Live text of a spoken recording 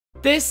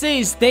This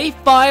is day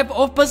 5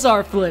 of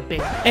bazaar flipping,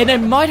 and I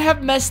might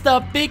have messed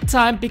up big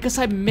time because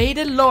I made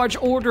a large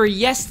order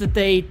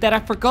yesterday that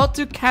I forgot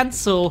to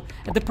cancel,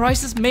 and the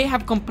prices may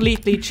have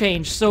completely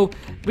changed. So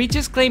we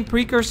just claimed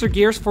precursor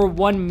gears for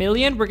 1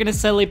 million. We're gonna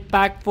sell it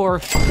back for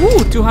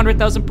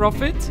 200,000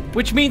 profit,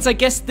 which means I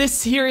guess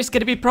this here is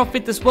gonna be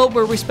profit as well,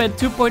 where we spent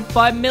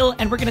 2.5 mil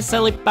and we're gonna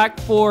sell it back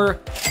for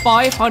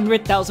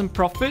 500,000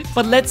 profit.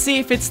 But let's see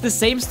if it's the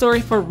same story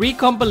for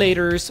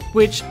recompilators,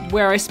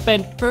 where I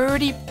spent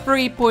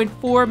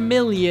 33.4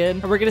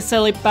 million and we're gonna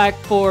sell it back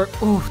for,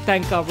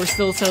 thank god, we're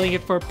still selling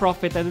it for a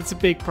profit, and it's a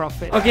big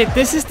profit. Okay,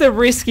 this is the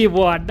risky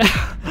one.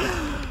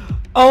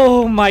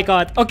 Oh my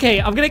god. Okay,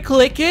 I'm gonna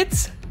click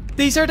it.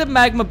 These are the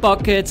magma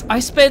buckets. I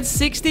spent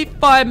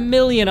 65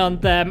 million on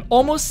them,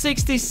 almost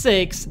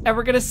 66, and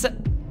we're gonna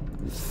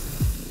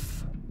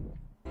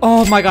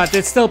oh my god,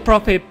 it's still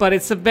profit, but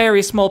it's a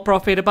very small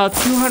profit, about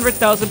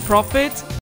 200,000 profit.